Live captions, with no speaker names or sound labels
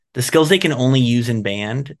The skills they can only use in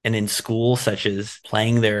band and in school, such as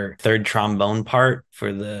playing their third trombone part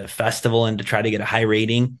for the festival and to try to get a high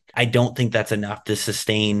rating, I don't think that's enough to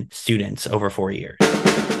sustain students over 4 years.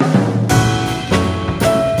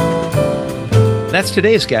 That's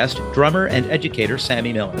today's guest, drummer and educator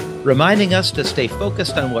Sammy Miller, reminding us to stay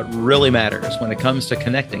focused on what really matters when it comes to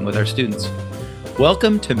connecting with our students.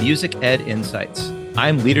 Welcome to Music Ed Insights.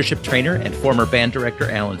 I'm leadership trainer and former band director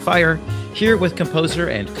Alan Fire, here with composer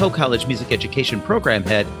and co-college music education program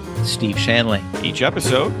head Steve Shanley. Each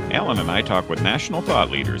episode, Alan and I talk with national thought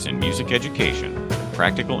leaders in music education,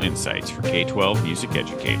 practical insights for K-12 music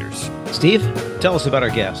educators. Steve, tell us about our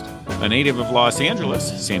guest. A native of Los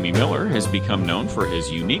Angeles, Sammy Miller has become known for his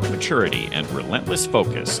unique maturity and relentless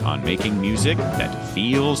focus on making music that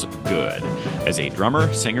feels good as a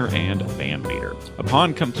drummer, singer, and band leader.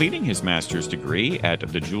 Upon completing his master's degree at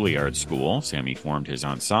the Juilliard School, Sammy formed his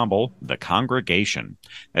ensemble, The Congregation.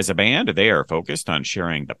 As a band, they are focused on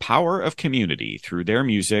sharing the power of community through their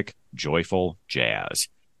music, joyful jazz.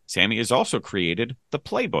 Sammy has also created the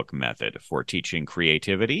playbook method for teaching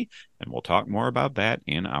creativity, and we'll talk more about that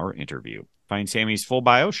in our interview. Find Sammy's full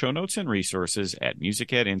bio, show notes, and resources at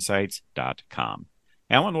musicedinsights.com.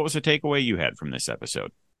 Alan, what was the takeaway you had from this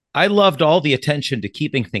episode? I loved all the attention to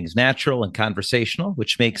keeping things natural and conversational,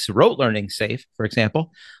 which makes rote learning safe, for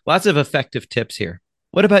example. Lots of effective tips here.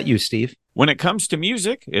 What about you, Steve? When it comes to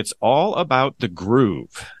music, it's all about the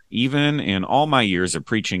groove. Even in all my years of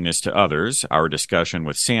preaching this to others, our discussion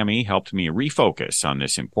with Sammy helped me refocus on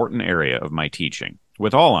this important area of my teaching,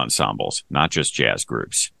 with all ensembles, not just jazz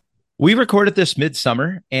groups. We recorded this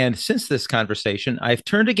midsummer, and since this conversation, I've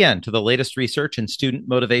turned again to the latest research in student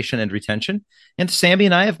motivation and retention, and Sammy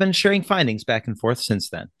and I have been sharing findings back and forth since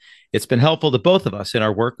then. It's been helpful to both of us in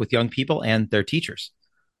our work with young people and their teachers.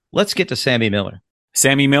 Let's get to Sammy Miller.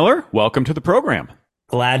 Sammy Miller, welcome to the program.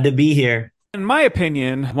 Glad to be here. In my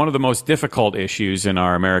opinion, one of the most difficult issues in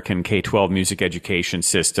our American K-12 music education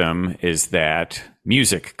system is that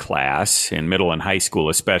music class, in middle and high school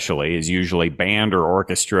especially, is usually band or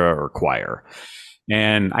orchestra or choir.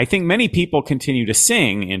 And I think many people continue to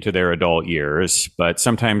sing into their adult years, but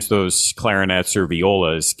sometimes those clarinets or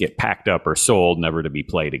violas get packed up or sold, never to be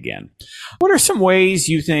played again. What are some ways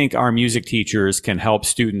you think our music teachers can help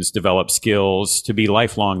students develop skills to be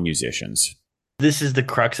lifelong musicians? This is the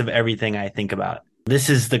crux of everything I think about. This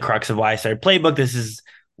is the crux of why I started Playbook. This is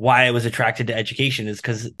why I was attracted to education, is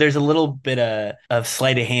because there's a little bit of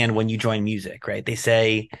sleight of hand when you join music, right? They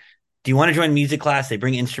say, do you want to join music class? They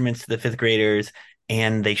bring instruments to the fifth graders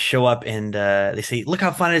and they show up and they say, look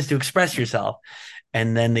how fun it is to express yourself.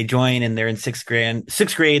 And then they join and they're in sixth grade,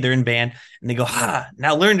 they're in band and they go,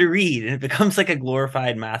 now learn to read. And it becomes like a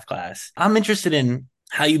glorified math class. I'm interested in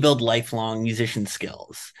how you build lifelong musician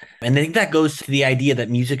skills. And I think that goes to the idea that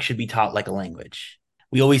music should be taught like a language.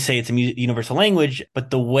 We always say it's a universal language, but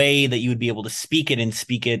the way that you would be able to speak it and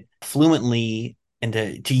speak it fluently and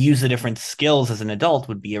to use the different skills as an adult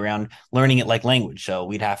would be around learning it like language. So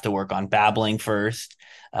we'd have to work on babbling first.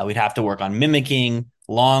 We'd have to work on mimicking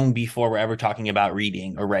long before we're ever talking about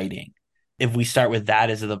reading or writing. If we start with that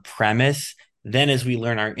as the premise, then as we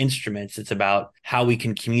learn our instruments, it's about how we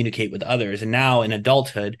can communicate with others. And now in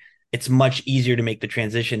adulthood, it's much easier to make the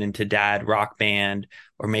transition into dad rock band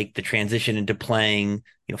or make the transition into playing,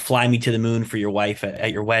 Fly Me to the Moon for your wife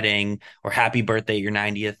at your wedding or Happy Birthday at your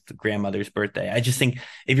 90th grandmother's birthday. I just think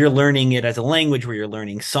if you're learning it as a language where you're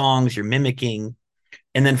learning songs, you're mimicking,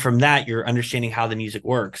 and then from that, you're understanding how the music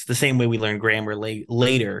works. The same way we learn grammar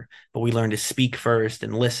later, but we learn to speak first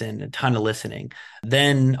and listen, a ton of listening.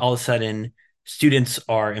 Then all of a sudden, students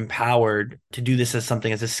are empowered to do this as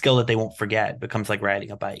a skill that they won't forget. It becomes like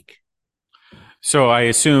riding a bike. So I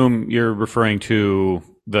assume you're referring to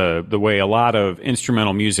the way a lot of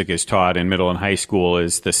instrumental music is taught in middle and high school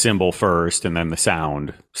is the cymbal first and then the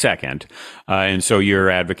sound second. And so you're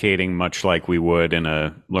advocating, much like we would in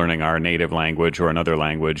learning our native language or another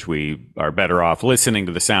language, we are better off listening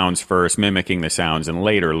to the sounds first, mimicking the sounds, and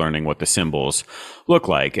later learning what the cymbals look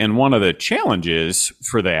like. And one of the challenges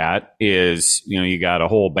for that is, you got a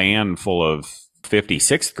whole band full of 50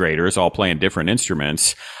 sixth graders all playing different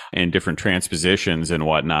instruments and different transpositions and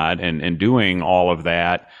whatnot. And doing all of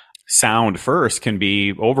that sound first can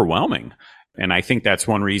be overwhelming. And I think that's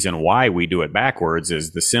one reason why we do it backwards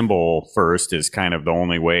is the cymbal first is kind of the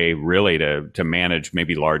only way really to manage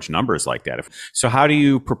maybe large numbers like that. So how do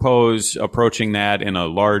you propose approaching that in a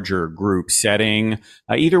larger group setting,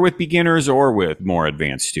 either with beginners or with more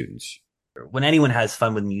advanced students? When anyone has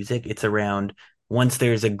fun with music, it's around once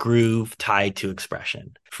there's a groove tied to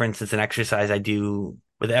expression. For instance, an exercise I do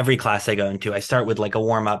with every class I go into, I start with like a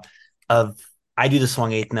warm up of I do the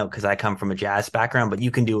swung eighth note because I come from a jazz background, but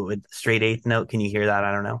you can do it with straight eighth note. Can you hear that?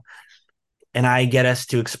 I don't know. And I get us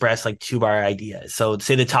to express like two bar ideas. So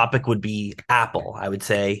say the topic would be Apple. I would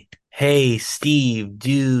say, "Hey, Steve,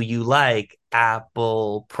 do you like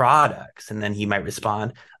Apple products?" And then he might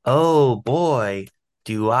respond, "Oh boy,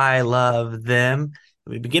 do I love them."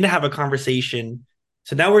 We begin to have a conversation.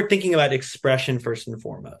 So now we're thinking about expression first and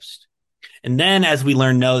foremost. And then as we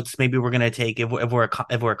learn notes, maybe we're going to take, if we're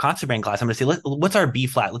a concert band class, I'm going to say, what's our B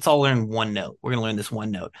flat? Let's all learn one note. We're going to learn this one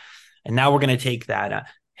note. And now we're going to take that.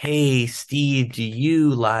 Hey, Steve, do you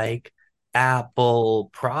like Apple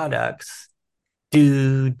products?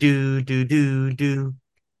 Do, do, do, do, do,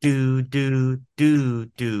 do, do, do,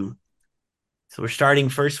 do. So we're starting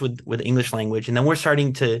first with English language, and then we're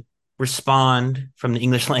starting to respond from the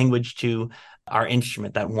English language to our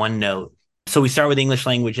instrument, that one note. So we start with English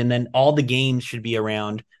language, and then all the games should be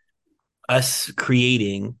around us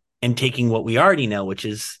creating and taking what we already know, which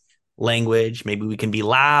is language. Maybe we can be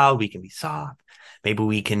loud, we can be soft, maybe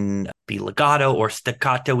we can be legato or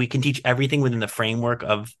staccato. We can teach everything within the framework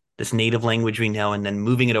of this native language we know, and then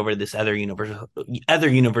moving it over to this other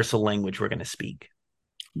universal language we're going to speak.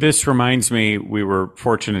 This reminds me, we were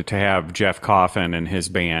fortunate to have Jeff Coffin and his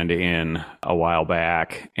band in a while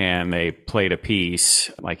back, and they played a piece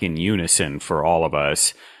like in unison for all of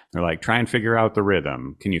us. They're like, try and figure out the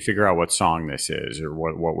rhythm. Can you figure out what song this is or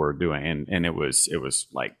what we're doing? And it was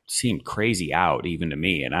like seemed crazy out even to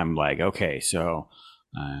me. And I'm like, okay, so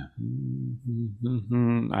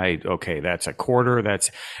okay, that's a quarter.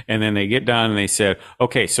 And then they get done and they said,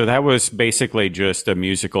 okay, so that was basically just a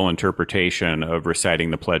musical interpretation of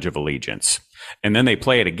reciting the Pledge of Allegiance. And then they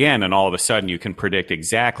play it again, and all of a sudden you can predict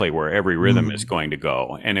exactly where every rhythm is going to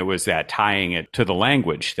go. And it was that tying it to the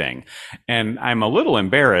language thing. And I'm a little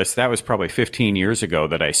embarrassed. That was probably 15 years ago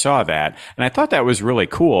that I saw that. And I thought that was really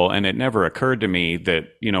cool. And it never occurred to me that,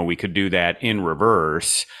 we could do that in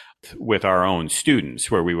reverse with our own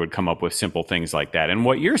students, where we would come up with simple things like that. And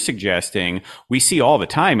what you're suggesting, we see all the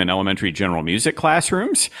time in elementary general music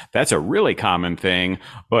classrooms. That's a really common thing,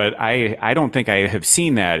 but I don't think I have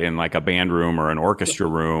seen that in like a band room or an orchestra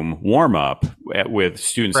room warm up with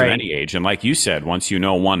students of any age. And like you said, once you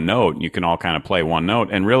know one note, you can all kind of play one note.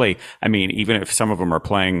 And really, I mean, even if some of them are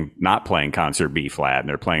not playing concert B flat and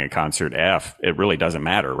they're playing a concert F, it really doesn't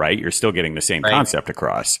matter, right? You're still getting the same concept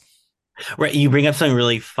across. Right. You bring up something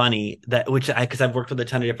really funny because I've worked with a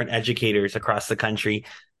ton of different educators across the country,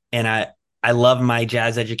 and I love my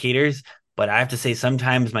jazz educators, but I have to say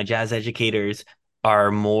sometimes my jazz educators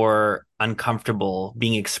are more uncomfortable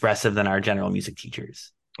being expressive than our general music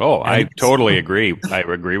teachers. Oh, I totally agree. I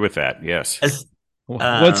agree with that. Yes.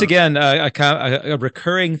 Once again, a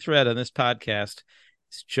recurring thread on this podcast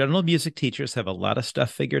is general music teachers have a lot of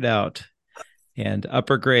stuff figured out. And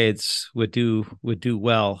upper grades would do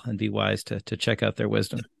well and be wise to check out their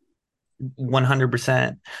wisdom.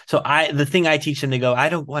 100%. So the thing I teach them, they go, I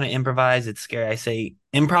don't want to improvise. It's scary. I say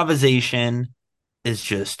improvisation is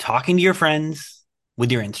just talking to your friends with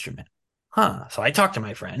your instrument. So I talk to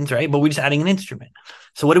my friends, right? But we're just adding an instrument.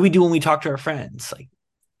 So what do we do when we talk to our friends? Like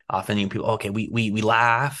often people, okay, we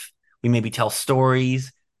laugh, we maybe tell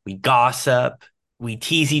stories, we gossip, we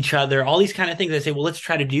tease each other, all these kind of things. I say, well, let's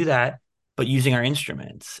try to do that, but using our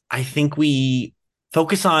instruments. I think we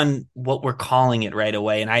focus on what we're calling it right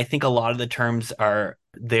away. And I think a lot of the terms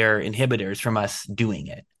they're inhibitors from us doing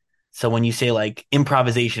it. So when you say like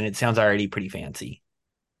improvisation, it sounds already pretty fancy.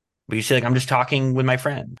 But you say like, I'm just talking with my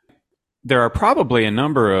friend. There are probably a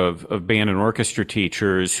number of band and orchestra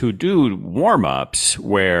teachers who do warm-ups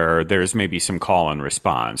where there's maybe some call and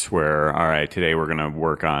response where, all right, today we're going to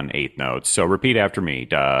work on eighth notes. So repeat after me,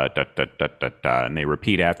 da, da, da, da, da, da, and they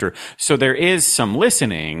repeat after. So there is some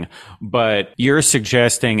listening, but you're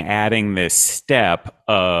suggesting adding this step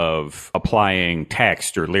of applying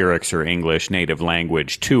text or lyrics or English native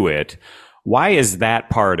language to it. Why is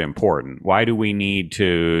that part important? Why do we need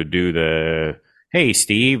to do hey,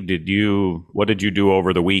 Steve, what did you do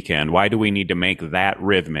over the weekend? Why do we need to make that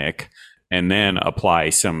rhythmic and then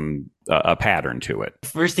apply a pattern to it?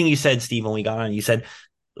 First thing you said, Steve, when we got on, you said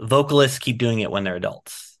vocalists keep doing it when they're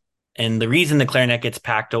adults. And the reason the clarinet gets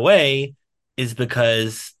packed away is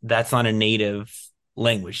because that's not a native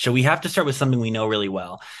language. So we have to start with something we know really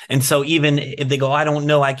well. And so even if they go, I don't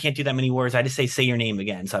know, I can't do that many words, I just say your name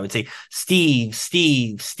again. So I would say Steve,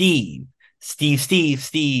 Steve, Steve, Steve, Steve,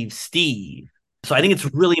 Steve, Steve. So I think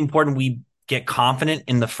it's really important we get confident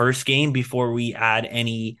in the first game before we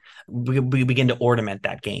begin to ornament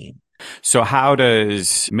that game. So how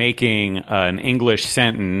does making an English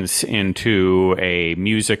sentence into a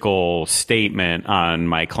musical statement on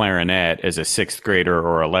my clarinet as a sixth grader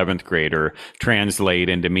or 11th grader translate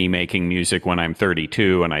into me making music when I'm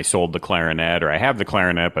 32 and I sold the clarinet, or I have the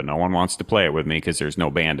clarinet, but no one wants to play it with me because there's no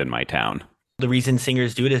band in my town? The reason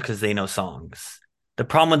singers do it is because they know songs. The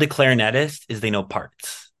problem with the clarinetist is they know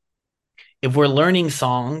parts. If we're learning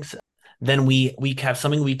songs, then we have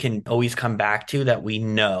something we can always come back to that we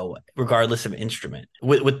know, regardless of instrument.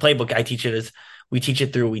 With playbook, I teach it as we teach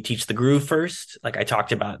the groove first. Like I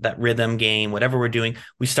talked about that rhythm game, whatever we're doing,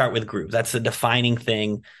 we start with groove. That's the defining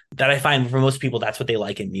thing that I find for most people, that's what they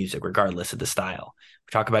like in music, regardless of the style.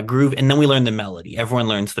 We talk about groove and then we learn the melody. Everyone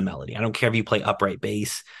learns the melody. I don't care if you play upright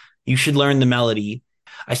bass, you should learn the melody.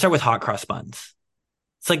 I start with Hot Cross Buns.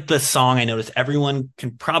 It's like the song I notice everyone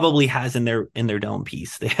can probably has in their dome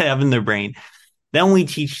piece. They have in their brain. Then we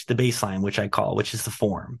teach the bass line, which is the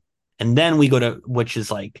form. And then we go to, which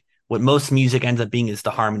is like what most music ends up being is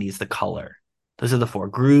the harmony, is the color. Those are the four: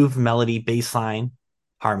 groove, melody, bass line,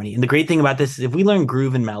 harmony. And the great thing about this is if we learn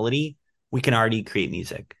groove and melody, we can already create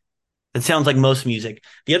music. It sounds like most music.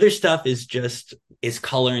 The other stuff is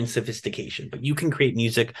color and sophistication, but you can create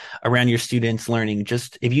music around your students learning.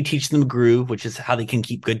 Just if you teach them groove, which is how they can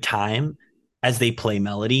keep good time as they play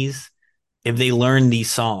melodies, if they learn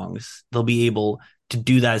these songs, they'll be able to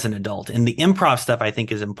do that as an adult. And the improv stuff I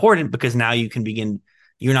think is important because now you can begin,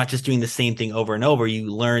 you're not just doing the same thing over and over.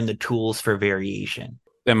 You learn the tools for variation.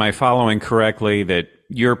 Am I following correctly that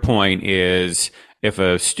your point is if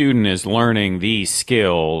a student is learning these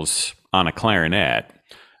skills on a clarinet,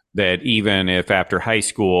 that even if after high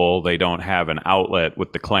school they don't have an outlet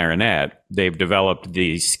with the clarinet, they've developed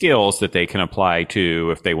these skills that they can apply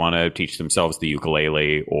to if they want to teach themselves the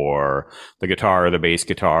ukulele or the guitar or the bass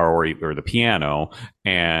guitar or the piano,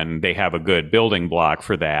 and they have a good building block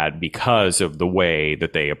for that because of the way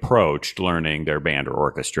that they approached learning their band or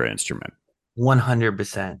orchestra instrument.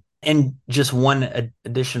 100%. And just one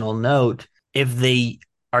additional note, if they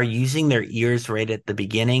are using their ears right at the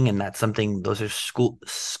beginning, and that's something, those are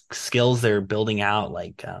skills they're building out,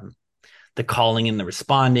 like the calling and the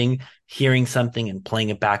responding, hearing something and playing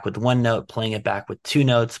it back with one note, playing it back with two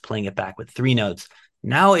notes, playing it back with three notes.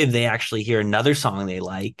 Now, if they actually hear another song they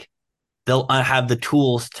like, they'll have the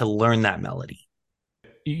tools to learn that melody.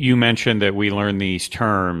 You mentioned that we learn these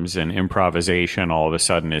terms and improvisation all of a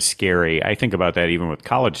sudden is scary. I think about that even with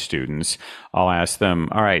college students. I'll ask them,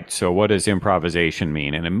 all right, so what does improvisation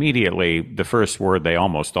mean? And immediately the first word they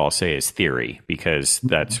almost all say is theory, because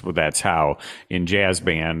that's how in jazz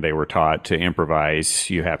band they were taught to improvise.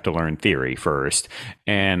 You have to learn theory first.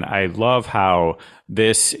 And I love how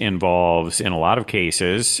this involves, in a lot of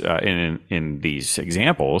cases, in these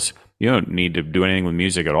examples, you don't need to do anything with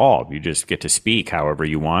music at all. You just get to speak however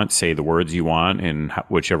you want, say the words you want in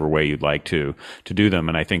whichever way you'd like to do them.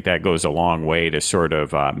 And I think that goes a long way to sort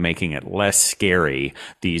of making it less scary,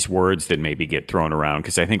 these words that maybe get thrown around.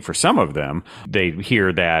 Because I think for some of them, they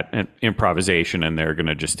hear that improvisation and they're going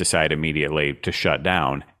to just decide immediately to shut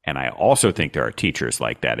down. And I also think there are teachers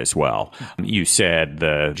like that as well. You said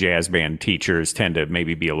the jazz band teachers tend to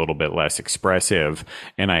maybe be a little bit less expressive,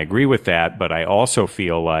 and I agree with that. But I also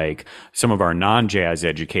feel like some of our non-jazz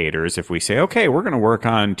educators, if we say, okay, we're going to work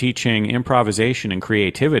on teaching improvisation and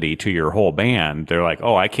creativity to your whole band, they're like,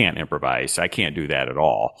 oh, I can't improvise. I can't do that at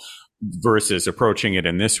all. Versus approaching it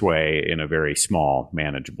in this way in a very small,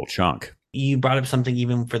 manageable chunk. You brought up something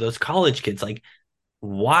even for those college kids, like,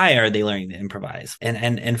 why are they learning to improvise?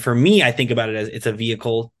 And for me, I think about it as it's a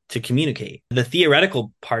vehicle to communicate. The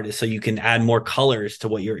theoretical part is so you can add more colors to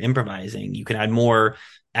what you're improvising. You can add more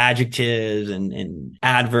adjectives and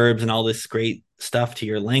adverbs and all this great stuff to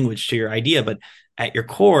your language, to your idea. But at your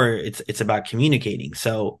core, it's about communicating.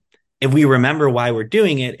 So if we remember why we're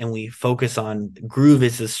doing it and we focus on groove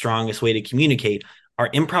is the strongest way to communicate, our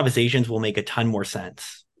improvisations will make a ton more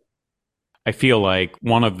sense. I feel like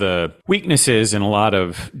one of the weaknesses in a lot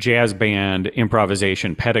of jazz band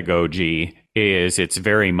improvisation pedagogy is it's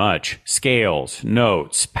very much scales,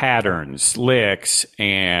 notes, patterns, licks,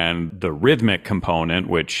 and the rhythmic component,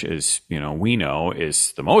 which is, we know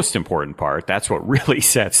is the most important part. That's what really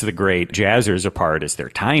sets the great jazzers apart is their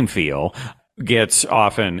time feel. Gets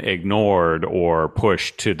often ignored or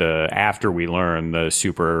pushed to the after we learn the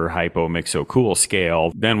super hypo mixo cool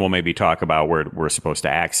scale. Then we'll maybe talk about where we're supposed to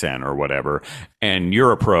accent or whatever. And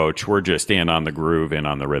your approach, we're just in on the groove, in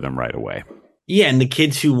on the rhythm right away. Yeah, and the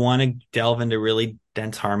kids who want to delve into really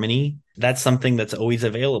dense harmony, that's something that's always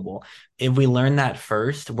available. If we learn that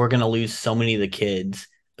first, we're going to lose so many of the kids.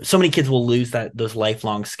 So many kids will lose those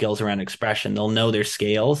lifelong skills around expression. They'll know their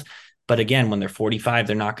scales, But again, when they're 45,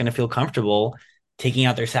 they're not going to feel comfortable taking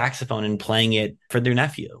out their saxophone and playing it for their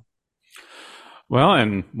nephew. Well,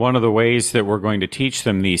 and one of the ways that we're going to teach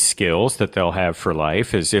them these skills that they'll have for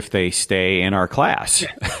life is if they stay in our class.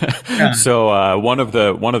 Yeah. So one of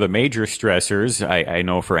the major stressors I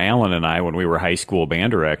know for Alan and I when we were high school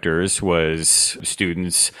band directors was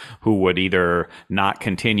students who would either not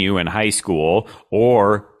continue in high school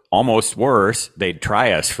or almost worse, they'd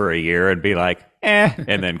try us for a year and be like,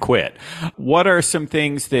 and then quit. What are some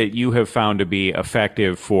things that you have found to be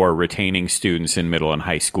effective for retaining students in middle and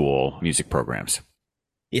high school music programs?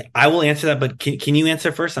 Yeah, I will answer that, but can you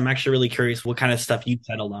answer first? I'm actually really curious what kind of stuff you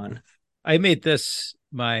settled on. I made this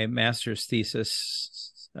my master's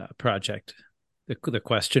thesis project. The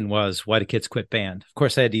question was, why do kids quit band? Of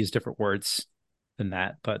course, I had to use different words than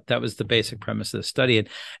that, but that was the basic premise of the study.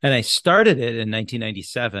 And I started it in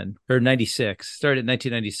 1997 or 96, started in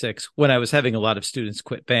 1996 when I was having a lot of students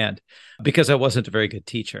quit band because I wasn't a very good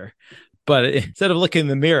teacher. But instead of looking in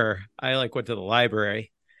the mirror, I went to the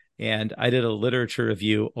library and I did a literature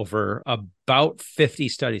review over about 50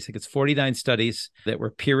 studies. I think it's 49 studies that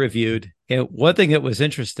were peer reviewed. And one thing that was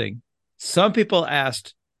interesting, some people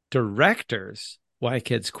asked directors why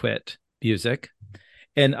kids quit music.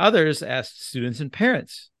 And others asked students and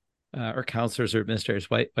parents or counselors or administrators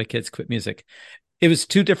why kids quit music. It was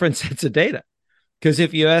two different sets of data. Because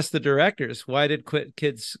if you ask the directors, why did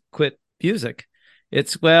kids quit music?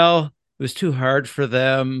 It was too hard for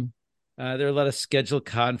them. There were a lot of schedule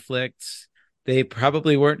conflicts. They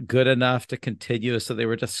probably weren't good enough to continue, so they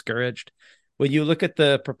were discouraged. When you look at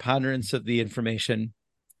the preponderance of the information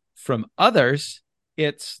from others,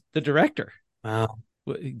 it's the director. Wow.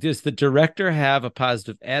 Does the director have a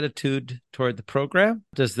positive attitude toward the program?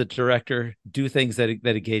 Does the director do things that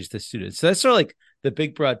engage the students? So that's sort of like the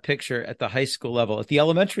big broad picture at the high school level. At the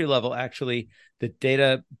elementary level, actually, the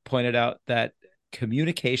data pointed out that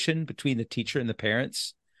communication between the teacher and the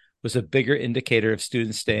parents was a bigger indicator of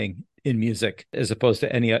students staying in music as opposed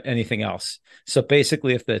to anything else. So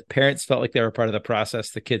basically, if the parents felt like they were part of the process,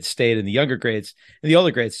 the kids stayed. In the younger grades. In the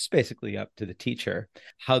older grades, it's basically up to the teacher.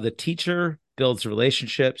 How the teacher builds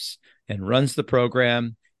relationships and runs the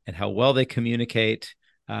program and how well they communicate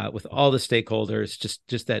with all the stakeholders,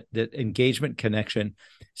 just that engagement connection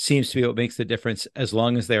seems to be what makes the difference, as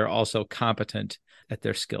long as they're also competent at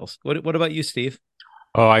their skills. What about you, Steve?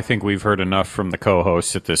 Oh, I think we've heard enough from the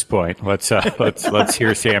co-hosts at this point. Let's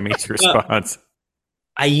hear Sammy's response.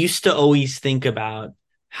 I used to always think about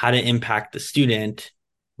how to impact the student,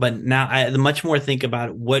 but now I much more think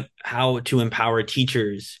about how to empower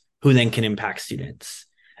teachers who then can impact students.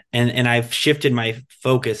 And I've shifted my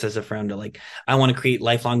focus as a friend to I want to create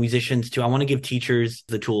lifelong musicians too. I want to give teachers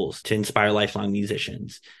the tools to inspire lifelong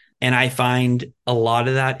musicians. And I find a lot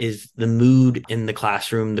of that is the mood in the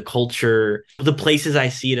classroom, the culture. The places I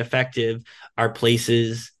see it effective are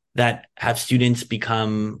places that have students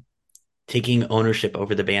become taking ownership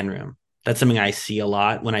over the band room. That's something I see a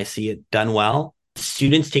lot when I see it done well.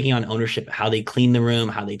 Students taking on ownership, how they clean the room,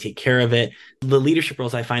 how they take care of it. The leadership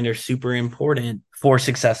roles I find are super important for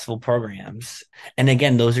successful programs. And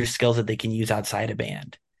again, those are skills that they can use outside of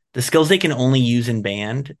band. The skills they can only use in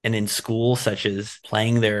band and in school, such as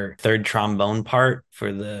playing their third trombone part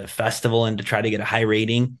for the festival and to try to get a high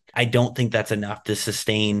rating, I don't think that's enough to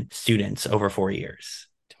sustain students over 4 years.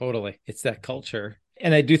 Totally. It's that culture.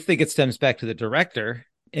 And I do think it stems back to the director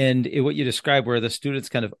and what you described, where the students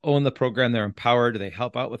kind of own the program, they're empowered, they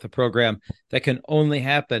help out with the program. That can only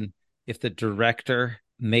happen if the director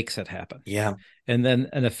makes it happen. Yeah. And then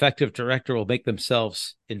an effective director will make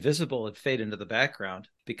themselves invisible and fade into the background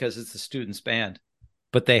because it's the student's band.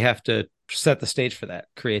 But they have to set the stage for that,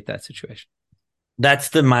 create that situation. That's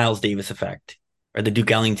the Miles Davis effect, or the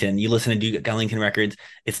Duke Ellington. You listen to Duke Ellington records,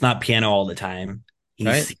 it's not piano all the time.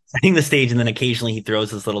 He's setting the stage, and then occasionally he throws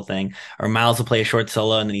this little thing. Or Miles will play a short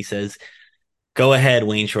solo, and then he says, "Go ahead,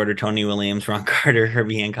 Wayne Shorter, Tony Williams, Ron Carter,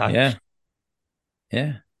 Herbie Hancock."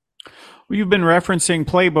 Yeah. Well, you've been referencing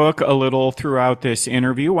Playbook a little throughout this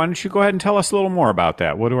interview. Why don't you go ahead and tell us a little more about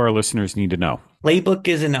that? What do our listeners need to know? Playbook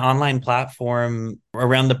is an online platform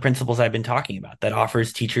around the principles I've been talking about that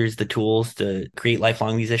offers teachers the tools to create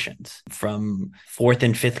lifelong musicians. From 4th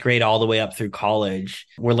and 5th grade all the way up through college,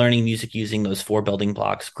 we're learning music using those 4 building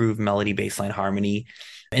blocks: groove, melody, bassline, harmony.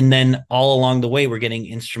 And then all along the way, we're getting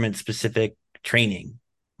instrument-specific training,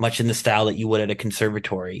 much in the style that you would at a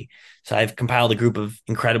conservatory. So I've compiled a group of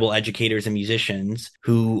incredible educators and musicians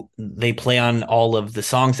who they play on all of the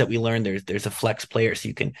songs that we learn. There's a flex player, so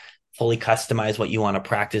you can fully customize what you want to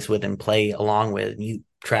practice with and play along with, mute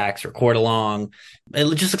tracks, record along.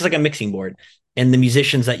 It just looks like a mixing board. And the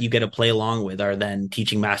musicians that you get to play along with are then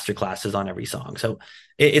teaching master classes on every song. So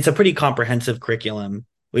it's a pretty comprehensive curriculum.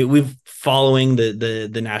 We've following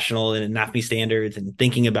the national and NAFME standards and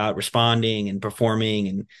thinking about responding and performing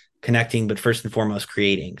and connecting, but first and foremost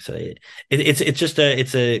creating. So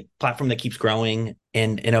it's a platform that keeps growing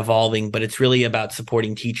and evolving, but it's really about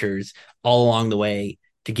supporting teachers all along the way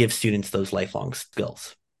to give students those lifelong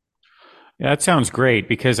skills. Yeah, that sounds great,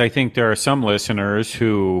 because I think there are some listeners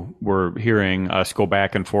who were hearing us go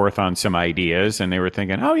back and forth on some ideas, and they were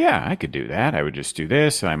thinking, oh yeah, I could do that. I would just do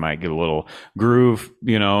this. I might get a little groove,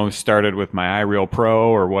 started with my iReal Pro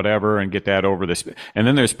or whatever and get that over this. And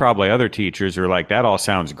then there's probably other teachers who are like, that all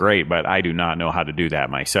sounds great, but I do not know how to do that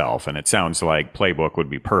myself. And it sounds like Playbook would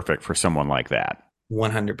be perfect for someone like that.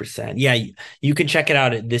 100%. Yeah, you can check it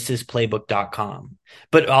out at thisisplaybook.com.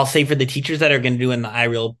 But I'll say for the teachers that are going to do in the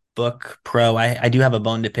iReal Book Pro, I do have a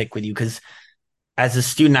bone to pick with you, because as a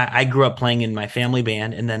student, I grew up playing in my family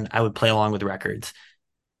band, and then I would play along with records.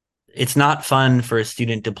 It's not fun for a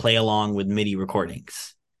student to play along with MIDI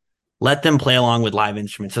recordings. Let them play along with live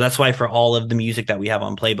instruments. So that's why for all of the music that we have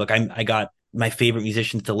on Playbook, I got my favorite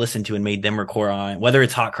musicians to listen to and made them record on it, whether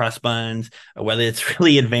it's Hot Cross Buns or whether it's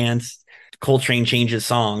really advanced Coltrane changes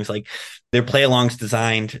songs. Like, their play alongs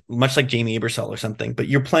designed much like Jamie Abersol or something, but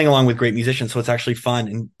you're playing along with great musicians, so it's actually fun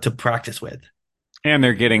and to practice with. And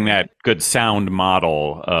they're getting that good sound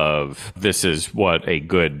model of this is what a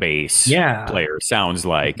good bass player sounds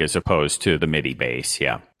like, as opposed to the MIDI bass.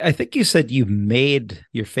 Yeah. I think you said you made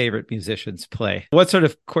your favorite musicians play. What sort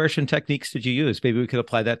of coercion techniques did you use? Maybe we could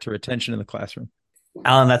apply that to retention in the classroom.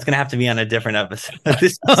 Alan, that's going to have to be on a different episode.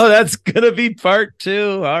 Oh, that's going to be part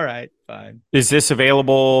 2. All right, fine. Is this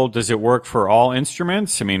available? Does it work for all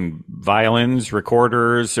instruments? I mean, violins,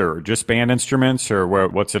 recorders, or just band instruments, or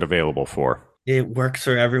what's it available for? It works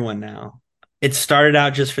for everyone now. It started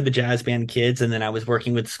out just for the jazz band kids, and then I was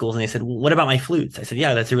working with schools, and they said, well, what about my flutes? I said,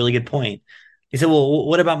 yeah, that's a really good point. He said, well,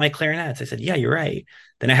 what about my clarinets? I said, yeah, you're right.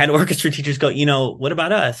 Then I had orchestra teachers go, what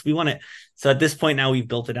about us? We want it. So at this point now, we've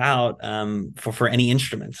built it out for any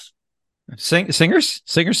instruments. Singers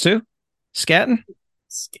too? Scatting?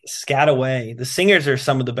 Scat away. The singers are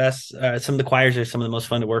some of the best. Some of the choirs are some of the most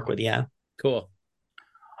fun to work with. Yeah. Cool.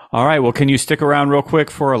 All right. Well, can you stick around real quick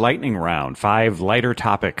for a lightning round? 5 lighter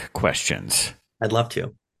topic questions. I'd love to.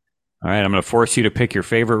 All right. I'm going to force you to pick your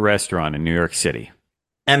favorite restaurant in New York City.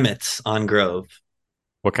 Emmett's on Grove.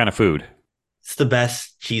 What kind of food? It's the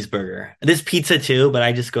best cheeseburger. It is pizza too, but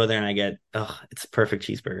I just go there and I get, it's a perfect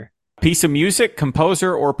cheeseburger. Piece of music,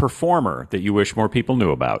 composer, or performer that you wish more people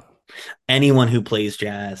knew about? Anyone who plays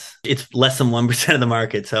jazz. It's less than 1% of the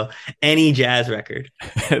market, so any jazz record.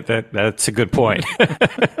 That's a good point.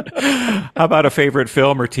 How about a favorite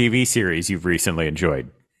film or TV series you've recently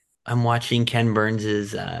enjoyed? I'm watching Ken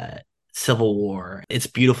Burns's Civil War. It's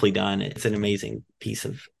beautifully done. It's an amazing piece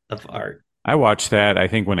of art. I watched that, I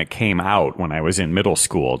think, when it came out when I was in middle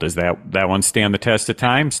school. Does that one stand the test of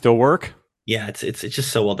time? Still work? Yeah, it's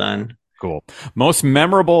just so well done. Cool. Most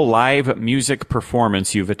memorable live music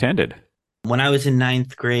performance you've attended? When I was in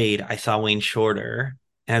 9th grade, I saw Wayne Shorter,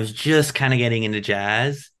 and I was just kind of getting into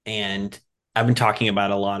jazz. And I've been talking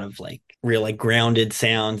about a lot of real grounded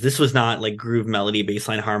sounds. This was not like groove, melody,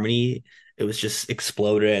 bassline, harmony. It was just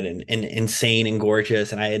exploded and insane and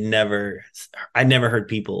gorgeous. And I'd never heard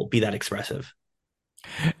people be that expressive.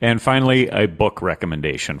 And finally, a book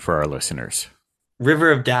recommendation for our listeners.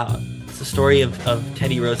 River of Doubt. It's the story of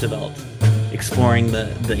Teddy Roosevelt exploring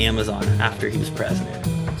the Amazon after he was president.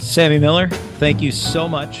 Sammy Miller, thank you so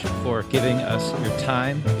much for giving us your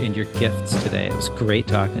time and your gifts today. It was great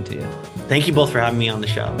talking to you. Thank you both for having me on the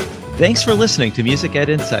show. Thanks for listening to Music Ed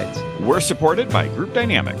Insights. We're supported by Group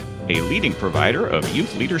Dynamic, a leading provider of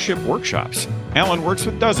youth leadership workshops. Alan works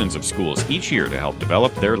with dozens of schools each year to help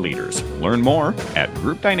develop their leaders. Learn more at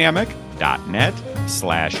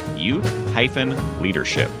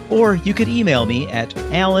groupdynamic.net/youth-leadership. Or you could email me at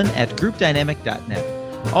alan@groupdynamic.net.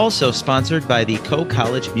 Also sponsored by the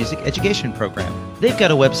Co-College Music Education Program. They've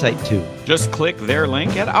got a website too. Just click their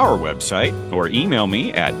link at our website or email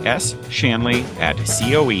me at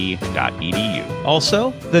shanley@coe.edu.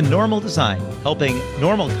 Also, The Normal Design, helping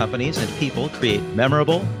normal companies and people create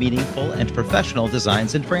memorable, meaningful, and professional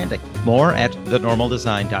designs and branding. More at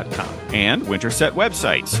thenormaldesign.com. And Winterset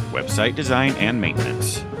Websites, website design and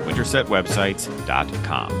maintenance.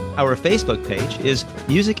 wintersetwebsites.com. Our Facebook page is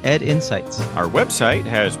Music Ed Insights. Our website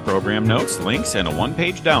has program notes, links, and a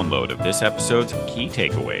one-page download of this episode's key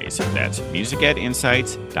takeaways. That's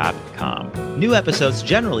musicedinsights.com. New episodes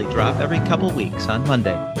generally drop every couple weeks on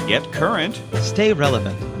Monday. Get current. Stay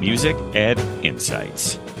relevant. Music Ed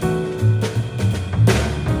Insights.